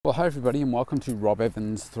Well, hi everybody and welcome to Rob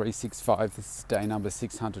Evans 365. This is day number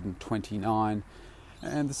 629.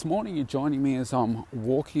 And this morning you're joining me as I'm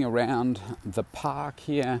walking around the park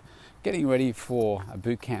here, getting ready for a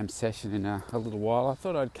boot camp session in a little while. I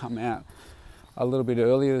thought I'd come out a little bit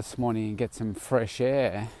earlier this morning and get some fresh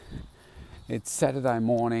air. It's Saturday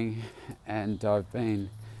morning and I've been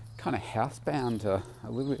kind of housebound a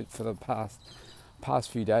little bit for the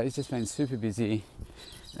past few days, just been super busy.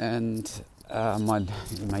 And my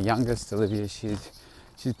youngest, Olivia, she's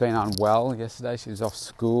been unwell yesterday. She was off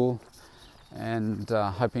school and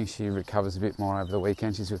hoping she recovers a bit more over the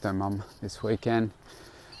weekend. She's with her mum this weekend.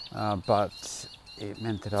 But it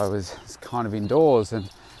meant that I was kind of indoors, and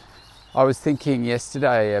I was thinking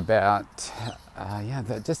yesterday about,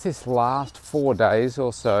 that just this last 4 days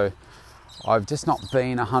or so, I've just not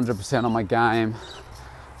been 100% on my game.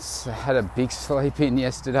 So I had a big sleep in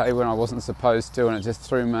yesterday when I wasn't supposed to, and it just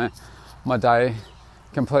threw my day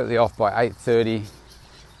completely off. By 8:30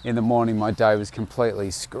 in the morning, my day was completely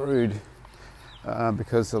screwed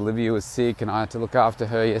because Olivia was sick and I had to look after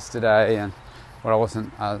her yesterday, and I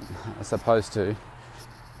wasn't supposed to.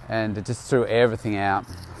 And it just threw everything out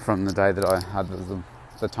from the day that I had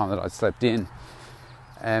the time that I slept in.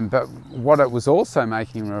 But what it was also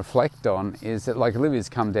making me reflect on is that, like, Olivia's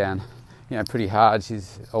come down, pretty hard.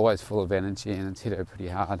 She's always full of energy and it's hit her pretty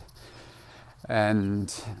hard.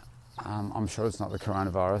 And I'm sure it's not the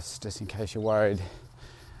coronavirus, just in case you're worried.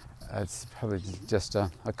 It's probably just a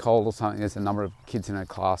cold or something. There's a number of kids in her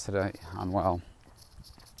class that are unwell.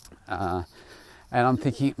 And I'm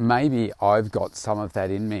thinking maybe I've got some of that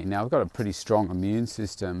in me. Now, I've got a pretty strong immune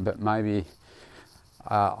system, but maybe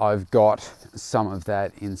I've got some of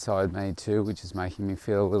that inside me too, which is making me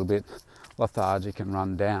feel a little bit lethargic and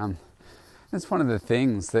run down. It's one of the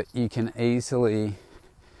things that you can easily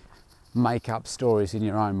make up stories in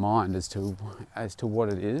your own mind as to what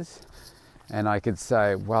it is. And I could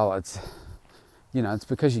say, well, it's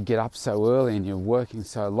because you get up so early and you're working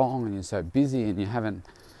so long and you're so busy and you haven't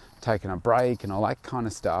taken a break and all that kind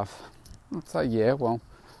of stuff. I'd say, yeah, well,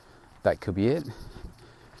 that could be it.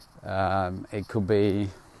 It could be,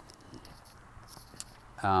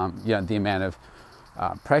 the amount of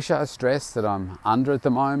pressure, stress that I'm under at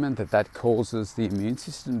the moment, that causes the immune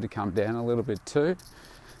system to come down a little bit too.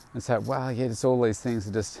 And so, it's all these things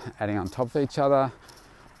are just adding on top of each other.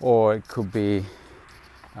 Or it could be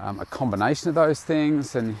a combination of those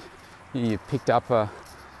things, and you picked up a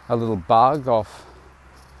little bug off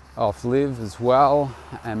Liv as well,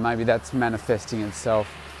 and maybe that's manifesting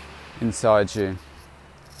itself inside you.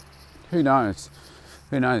 Who knows?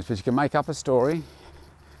 But you can make up a story.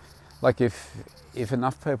 Like if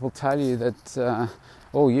enough people tell you that,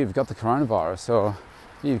 you've got the coronavirus, or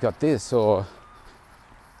you've got this, or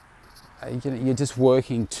you're just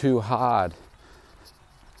working too hard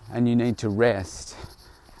and you need to rest,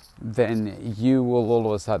 then you will all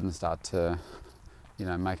of a sudden start to,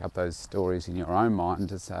 make up those stories in your own mind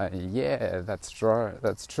to say, yeah, that's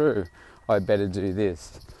true. I better do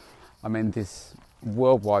this. I mean, this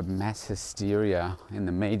worldwide mass hysteria in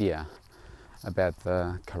the media about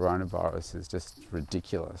the coronavirus is just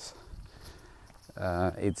ridiculous.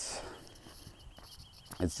 It's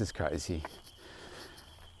just crazy.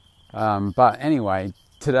 But anyway,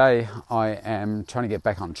 today I am trying to get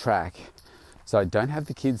back on track. So I don't have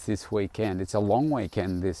the kids this weekend. It's a long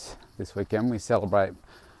weekend this weekend. We celebrate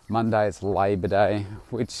Monday, it's Labor Day,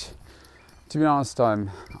 which, to be honest, I'm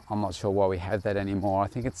not sure why we have that anymore. I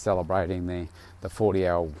think it's celebrating the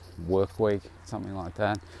 40-hour work week, something like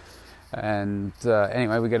that. And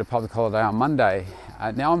anyway, we get a public holiday on Monday.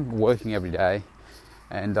 Now I'm working every day,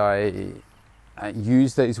 and I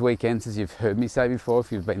use these weekends, as you've heard me say before,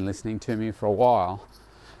 if you've been listening to me for a while,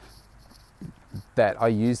 that I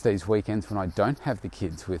use these weekends when I don't have the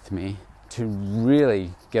kids with me to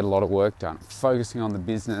really get a lot of work done, focusing on the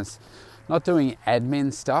business, not doing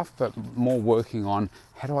admin stuff, but more working on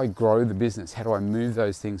how do I grow the business, how do I move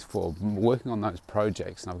those things forward, working on those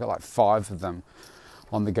projects. And I've got like 5 of them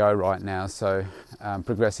on the go right now, so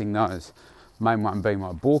progressing those. Main one being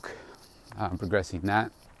my book, progressing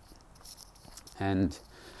that, and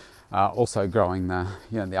also growing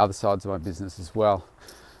the other sides of my business as well,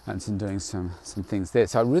 and doing some things there.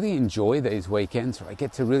 So I really enjoy these weekends where I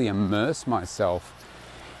get to really immerse myself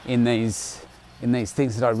in these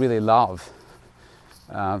things that I really love.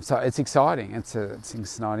 So it's exciting. It's an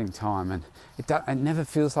exciting time, and it never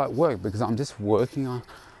feels like work because I'm just working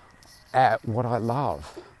at what I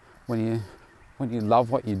love. When you love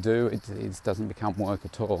what you do, it doesn't become work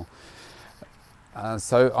at all.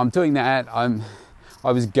 So I'm doing that.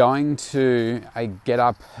 I was going to get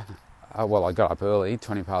up. I got up early,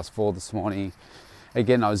 4:20 this morning,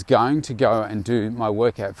 again, I was going to go and do my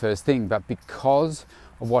workout first thing, but because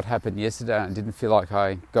of what happened yesterday, I didn't feel like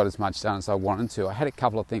I got as much done as I wanted to. I had a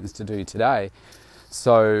couple of things to do today,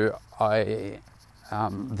 so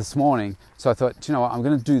this morning, so I thought, do you know what, I'm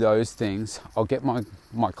going to do those things. I'll get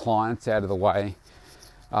my clients out of the way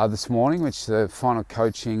this morning, which the final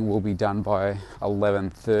coaching will be done by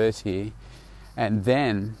 11:30, and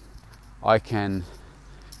then I can,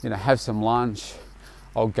 have some lunch.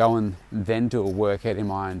 I'll go and then do a workout in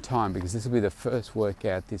my own time, because this will be the first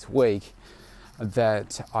workout this week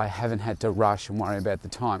that I haven't had to rush and worry about the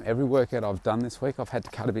time. Every workout I've done this week, I've had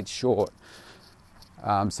to cut a bit short.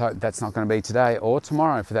 So that's not going to be today or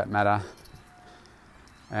tomorrow for that matter.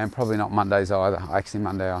 And probably not Mondays either. Actually,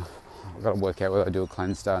 Monday I've got to work out whether I do a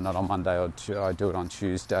cleanse day or not on Monday, or I do it on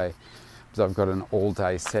Tuesday, because I've got an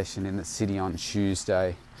all-day session in the city on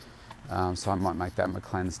Tuesday. So I might make that my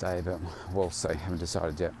cleanse day, but we'll see. Haven't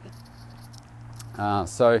decided yet.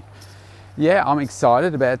 So yeah, I'm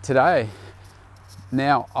excited about today.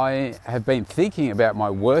 Now, I have been thinking about my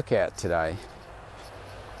workout today,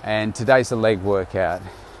 and today's a leg workout,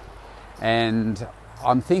 and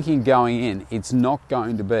I'm thinking going in, it's not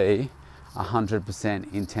going to be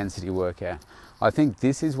 100% intensity workout. I think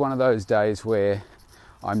this is one of those days where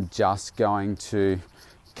I'm just going to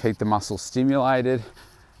keep the muscle stimulated.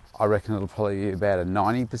 I reckon it'll probably be about a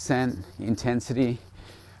 90% intensity,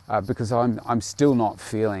 because I'm still not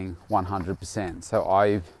feeling 100%. So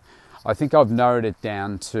I think I've narrowed it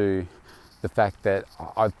down to the fact that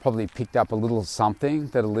I've probably picked up a little something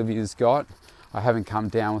that Olivia's got. I haven't come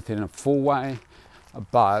down with it in a full way,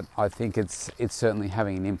 but I think it's certainly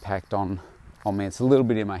having an impact on me. It's a little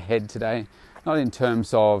bit in my head today, not in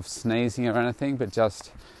terms of sneezing or anything, but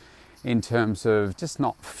just in terms of just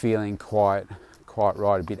not feeling quite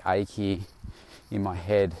right, a bit achy in my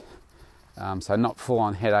head. So not full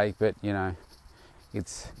on headache, but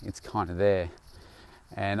it's kind of there.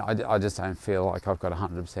 And I just don't feel like I've got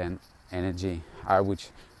 100% energy, which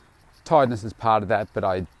tiredness is part of that,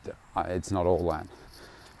 but it's not all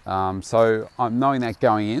that. So I'm knowing that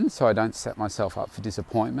going in, so I don't set myself up for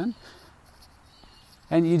disappointment.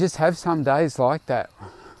 And you just have some days like that.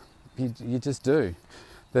 You just do.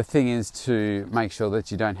 The thing is to make sure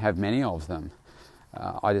that you don't have many of them.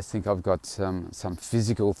 I just think I've got some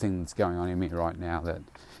physical things going on in me right now that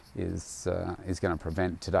is going to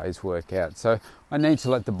prevent today's workout. So I need to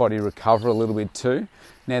let the body recover a little bit too.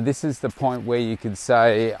 Now this is the point where you could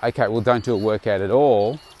say, okay, well, don't do a workout at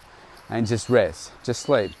all and just rest, just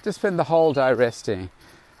sleep, just spend the whole day resting.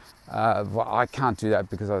 I can't do that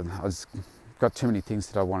because I've got too many things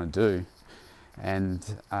that I want to do, and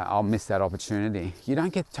I'll miss that opportunity. You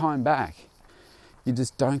don't get time back. You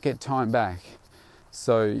just don't get time back.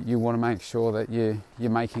 So you want to make sure that you're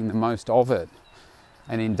making the most of it.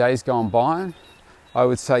 And in days gone by, I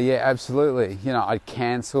would say, yeah, absolutely. I'd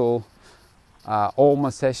cancel all my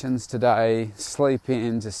sessions today, sleep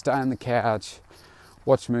in, just stay on the couch,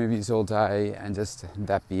 watch movies all day, and just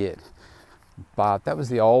that be it. But that was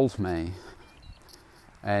the old me.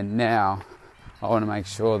 And now I want to make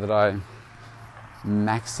sure that I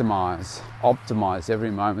optimize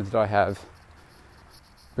every moment that I have,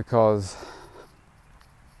 because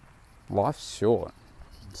life's short.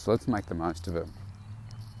 So let's make the most of it.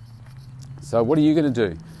 So what are you going to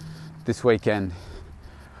do this weekend?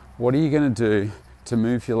 What are you going to do to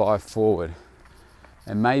move your life forward?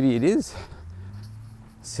 And maybe it is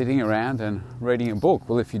sitting around and reading a book.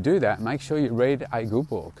 Well, if you do that, make sure you read a good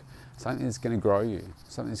book. Something that's going to grow you.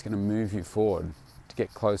 Something that's going to move you forward to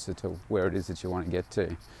get closer to where it is that you want to get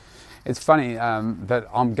to. It's funny that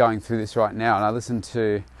I'm going through this right now, and I listen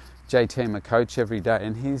to JT, my coach, every day,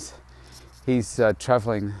 and he's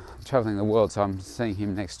travelling the world. So I'm seeing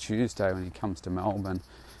him next Tuesday when he comes to Melbourne.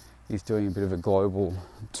 He's doing a bit of a global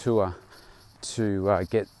tour to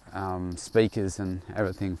get speakers and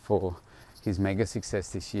everything for his mega success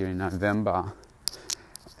this year in November.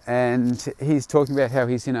 And he's talking about how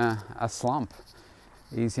he's in a slump.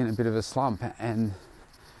 He's in a bit of a slump, and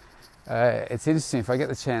it's interesting. If I get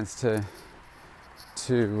the chance to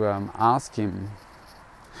ask him,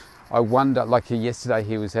 I wonder, like yesterday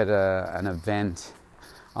he was at an event.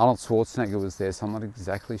 Arnold Schwarzenegger was there, so I'm not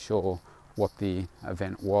exactly sure what the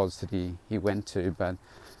event was that he went to, but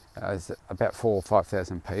it was about 4,000 or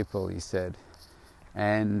 5,000 people, he said.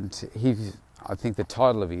 And I think the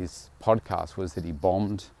title of his podcast was that he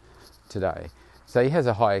bombed today. So he has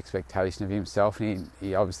a high expectation of himself, and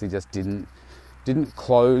he obviously just didn't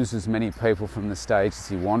close as many people from the stage as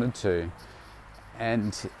he wanted to.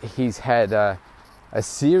 And he's had a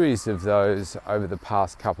series of those over the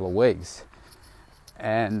past couple of weeks.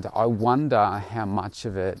 And I wonder how much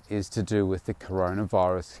of it is to do with the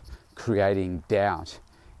coronavirus creating doubt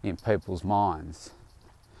in people's minds.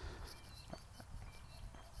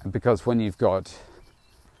 Because when you've got,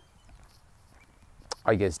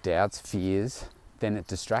 I guess, doubts, fears, then it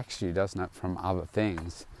distracts you, doesn't it, from other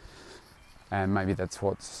things. And maybe that's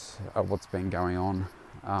what's been going on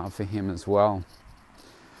for him as well.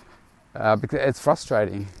 Because it's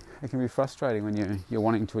frustrating. It can be frustrating when you're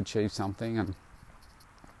wanting to achieve something, and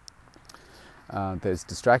there's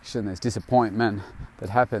distraction, there's disappointment that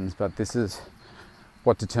happens, but this is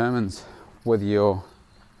what determines whether you're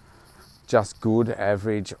just good,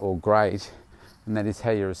 average, or great, and that is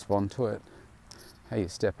how you respond to it, how you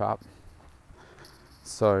step up.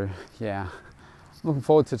 So yeah, looking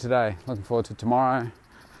forward to today, looking forward to tomorrow.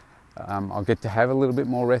 I'll get to have a little bit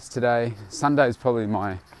more rest today. Sunday is probably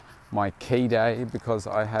my key day, because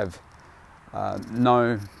I have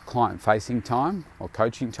no client-facing time or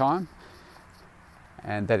coaching time,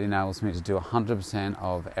 and that enables me to do 100%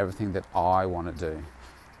 of everything that I want to do.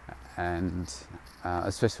 And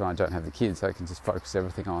especially when I don't have the kids, I can just focus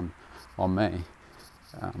everything on me.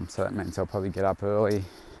 So that means I'll probably get up early,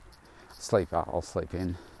 I'll sleep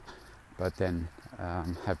in, but then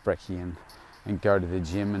have brekkie and go to the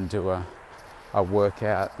gym and do a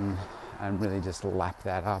workout and really just lap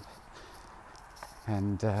that up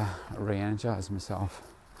and re-energise myself.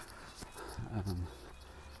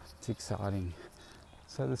 It's exciting.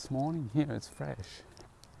 So this morning here, it's fresh.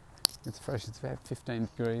 It's about 15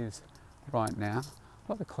 degrees right now.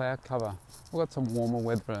 A lot of cloud cover. We've got some warmer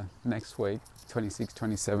weather next week, 26,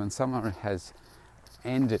 27. Summer has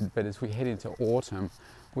ended, but as we head into autumn,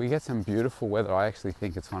 we get some beautiful weather. I actually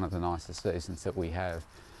think it's one of the nicest seasons that we have.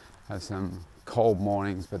 Have some cold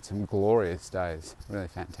mornings, but some glorious days. Really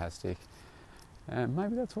fantastic. And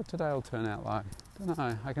maybe that's what today will turn out like. Don't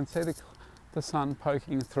know. I can see the sun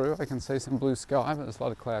poking through. I can see some blue sky, but there's a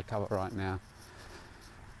lot of cloud cover right now.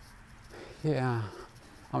 Yeah,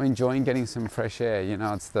 I'm enjoying getting some fresh air. You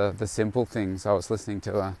know, it's the simple things. I was listening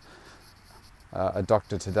to a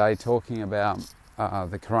doctor today talking about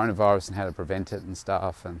the coronavirus and how to prevent it and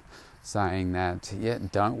stuff, and saying that,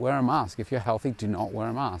 don't wear a mask. If you're healthy, do not wear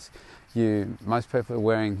a mask. Most people are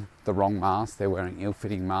wearing the wrong mask. They're wearing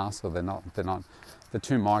ill-fitting masks, or they're not the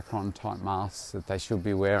 2 micron type masks that they should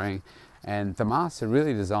be wearing. And the masks are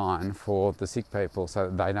really designed for the sick people so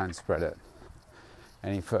that they don't spread it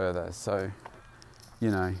any further. So,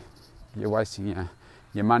 you know, you're wasting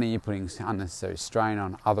your money, you're putting unnecessary strain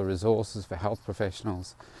on other resources for health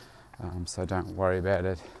professionals. So don't worry about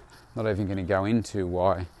it. Not even going to go into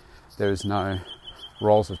why there is no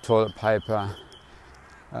rolls of toilet paper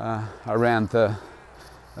around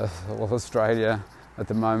Australia at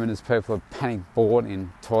the moment, as people are panic bought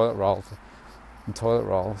in toilet rolls.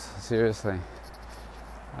 Seriously.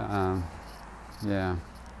 Yeah,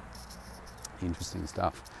 interesting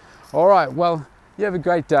stuff. All right, well, you have a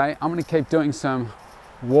great day. I'm going to keep doing some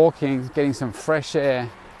walking, getting some fresh air,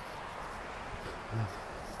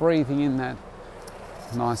 breathing in that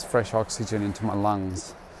nice fresh oxygen into my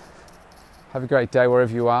lungs. Have a great day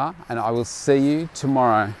wherever you are, and I will see you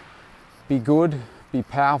tomorrow. Be good, be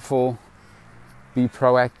powerful, be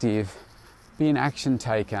proactive, be an action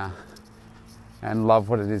taker, and love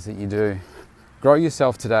what it is that you do. Grow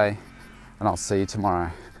yourself today, and I'll see you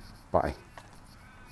tomorrow. Bye.